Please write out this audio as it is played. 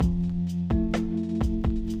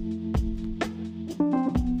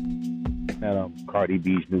Cardi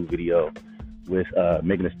B's new video with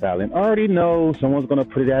Megan Thee Stallion. I already know someone's gonna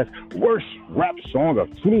put it as worst rap song of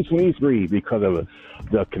 2023 because of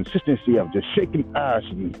the consistency of just shaking ass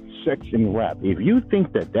and sex and rap. If you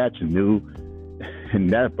think that that's new and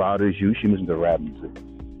that bothers you, you should listen to rap music.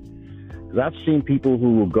 Because I've seen people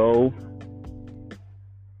who will go,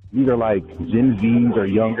 these are like Gen Zs or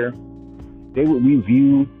younger, they would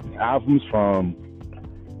review albums from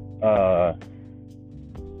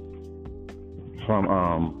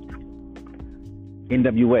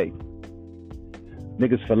NWA,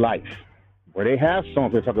 Niggas for Life, where they have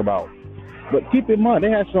songs they talk about. But keep in mind, they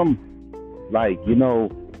have some, like,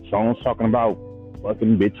 songs talking about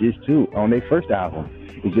fucking bitches too on their first album.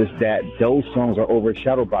 It's just that those songs are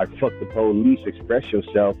overshadowed by Fuck the Police, Express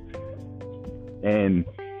Yourself, and,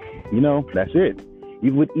 that's it.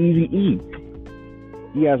 Even with Eazy-E,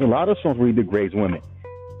 he has a lot of songs where he degrades women.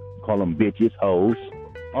 Call them bitches, hoes,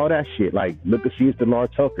 all that shit. Like, look at She's the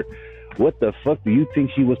Lord Tucker. What the fuck do you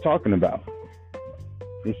think she was talking about?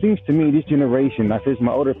 It seems to me this generation, I said it's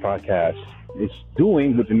my older podcast, is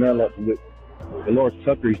doing what the Lord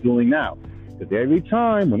Tucker is doing now. Because every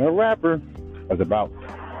time when a rapper is about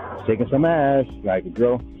shaking some ass, like a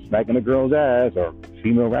girl smacking a girl's ass, or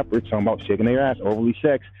female rapper talking about shaking their ass, overly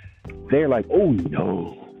sex, they're like, oh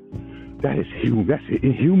no, that's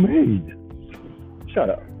inhumane. Shut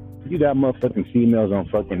up. You got motherfucking females on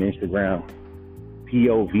fucking Instagram,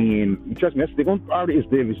 POV, and trust me, they're going to, if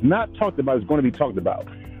it's not talked about, it's going to be talked about.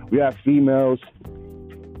 We have females.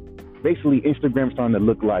 Basically, Instagram's starting to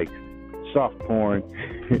look like soft porn.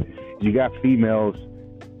 You got females,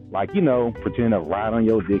 like, pretending to ride on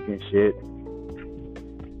your dick and shit.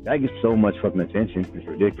 That gets so much fucking attention. It's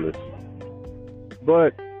ridiculous.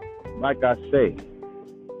 But, like I say,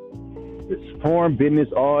 this porn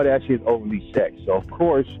business, all that shit is overly sex. So, of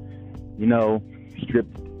course,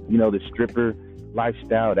 the stripper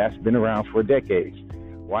lifestyle, that's been around for decades.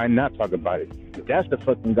 Why not talk about it? If that's the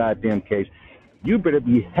fucking goddamn case, you better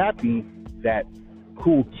be happy that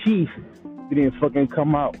Kool Keith didn't fucking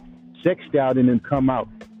come out, sexed out, and then come out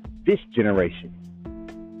this generation.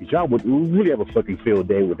 Because y'all would really have a fucking field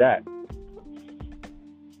day with that.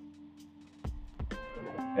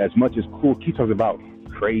 As much as Kool Keith talks about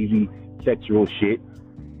crazy sexual shit,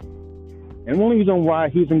 and the only reason why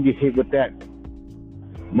he's gonna get hit with that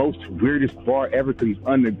most weirdest bar ever, because he's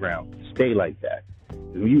underground. Stay like that.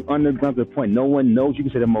 When you underground to the point no one knows, you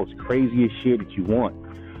can say the most craziest shit that you want.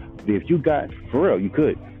 If you got, for real, you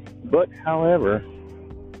could. But, however,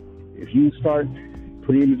 if you start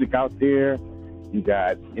putting music out there, you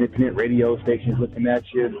got independent radio stations looking at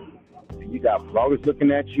you, you got bloggers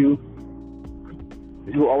looking at you,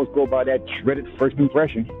 you always go by that dreaded first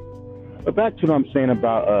impression. But back to what I'm saying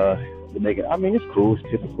about the Megan. I mean, it's cool. It's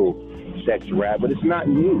typical sex rap, but it's not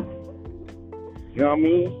new. You know what I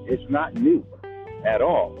mean? It's not new at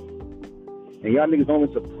all. And y'all niggas don't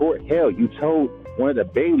even support. Hell, you told one of the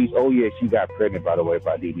babies, oh yeah, she got pregnant, by the way,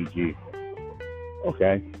 by DDG.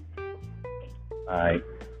 Okay. Alright.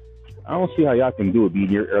 I don't see how y'all can do it, be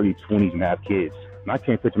in your early 20s and have kids. And I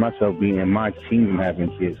can't picture myself being in my teens and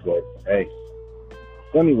having kids, but hey.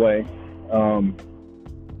 So anyway,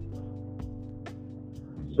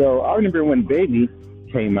 so I remember when Baby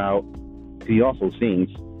came out, he also sings,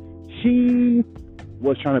 she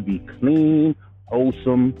was trying to be clean,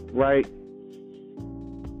 wholesome, right?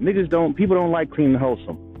 People don't like clean and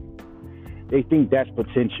wholesome. They think that's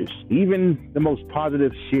pretentious. Even the most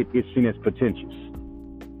positive shit is seen as pretentious.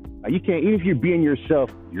 You can't, even if you're being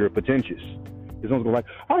yourself, you're pretentious. There's someone's going like,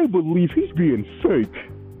 I believe he's being fake.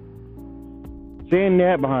 Saying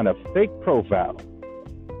that behind a fake profile.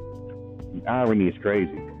 The irony is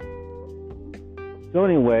crazy. So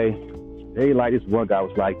anyway, this one guy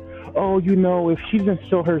was like, oh, if she doesn't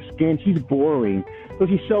show her skin, she's boring. So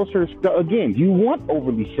she shows her stuff. Again, you want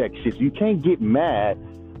overly sexy. So you can't get mad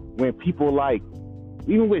when people like,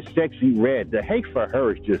 even with Sexy Red, the hate for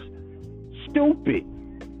her is just stupid.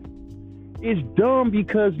 It's dumb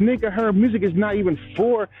because, nigga, her music is not even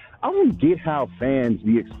for... I don't get how fans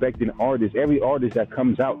be expecting every artist that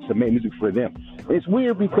comes out to make music for them. It's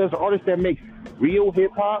weird because artists that make real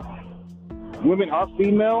hip-hop, women are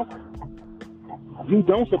female, you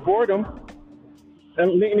don't support them.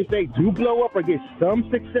 And if they do blow up or get some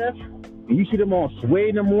success, and you see them on Sway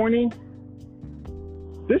in the morning,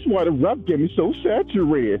 this is why the rap game is so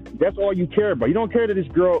saturated. That's all you care about. You don't care that this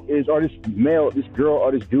girl is, or this girl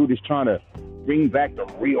or this dude is trying to bring back the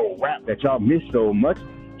real rap that y'all miss so much.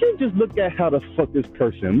 You just look at how the fuck this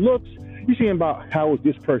person looks. You're seeing about how is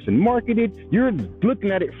this person marketed. You're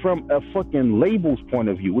looking at it from a fucking label's point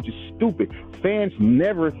of view, which is stupid. Fans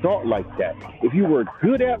never thought like that. If you were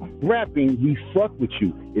good at rapping, we fuck with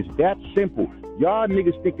you. It's that simple. Y'all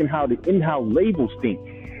niggas thinking how labels think.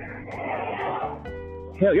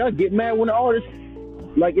 Hell, y'all get mad when the artist,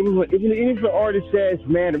 like if the artist says,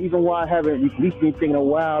 man, the reason why I haven't released anything in a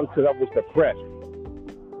while is because I was depressed.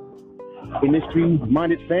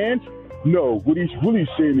 Industry-minded fans, no, what he's really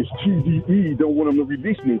saying is TDE don't want him to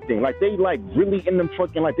release anything. Like they like really in them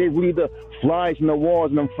fucking, like they really the flies in the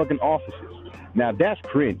walls in them fucking offices. Now that's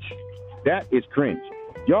cringe. That is cringe.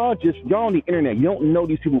 Y'all on the internet, you don't know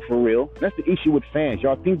these people for real. That's the issue with fans.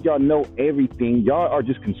 Y'all think y'all know everything. Y'all are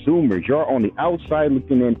just consumers. Y'all on the outside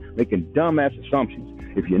looking in, making dumbass assumptions.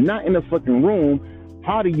 If you're not in the fucking room,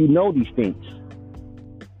 how do you know these things?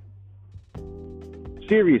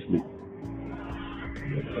 Seriously.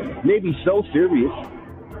 Maybe so serious.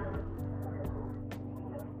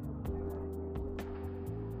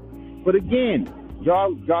 But again,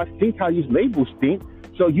 y'all think how these labels think.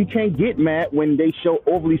 So you can't get mad when they show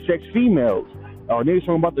overly sexed females or they're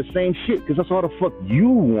talking about the same shit because that's all the fuck you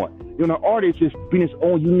want. You know, an artist is being his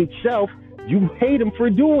own unique self. You hate him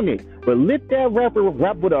for doing it, but let that rapper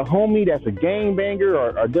rap with a homie that's a gangbanger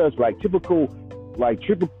or does like typical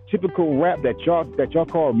rap that y'all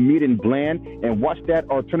call mid and bland, and watch that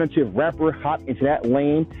alternative rapper hop into that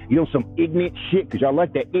lane. You know, some ignorant shit because y'all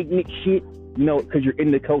like that ignorant shit. You know, because you're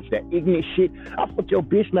in the coach, that ignorant shit. I fucked your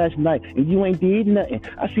bitch last night, and you ain't did nothing.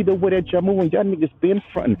 I see the way that y'all moving. Y'all niggas been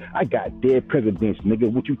fronting. I got dead presidents,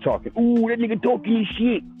 nigga. What you talking? Ooh, that nigga talking his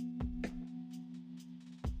shit.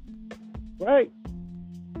 Right?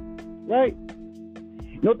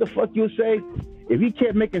 You know what the fuck you'll say? If he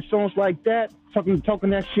kept making songs like that, talking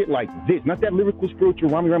that shit like this, not that lyrical, spiritual,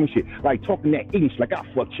 rhymy shit, like talking that English, like I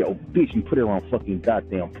fucked your bitch and put her on fucking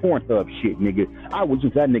goddamn Pornhub shit, nigga. I was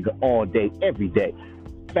with that nigga all day, every day.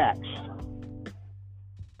 Facts.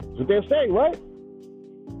 That's what they'll say, right?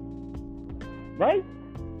 Right?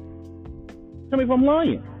 Tell me if I'm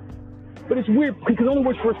lying. But it's weird because it only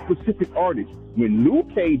works for a specific artist. When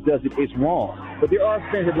Lupe does it, it's wrong. But there are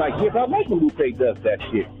fans that are like, yeah, I like when Lupe does that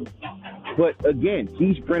shit. But again,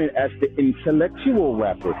 he's branded as the intellectual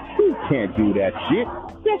rapper. He can't do that shit.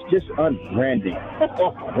 That's just unbranding. That's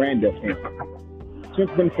off-brand of him. Since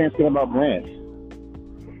when fans think about brands?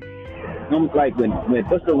 I'm like when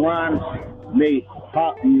Busta Rhymes made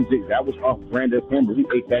pop music, that was off-brand of him, but he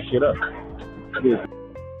ate that shit up. Yeah.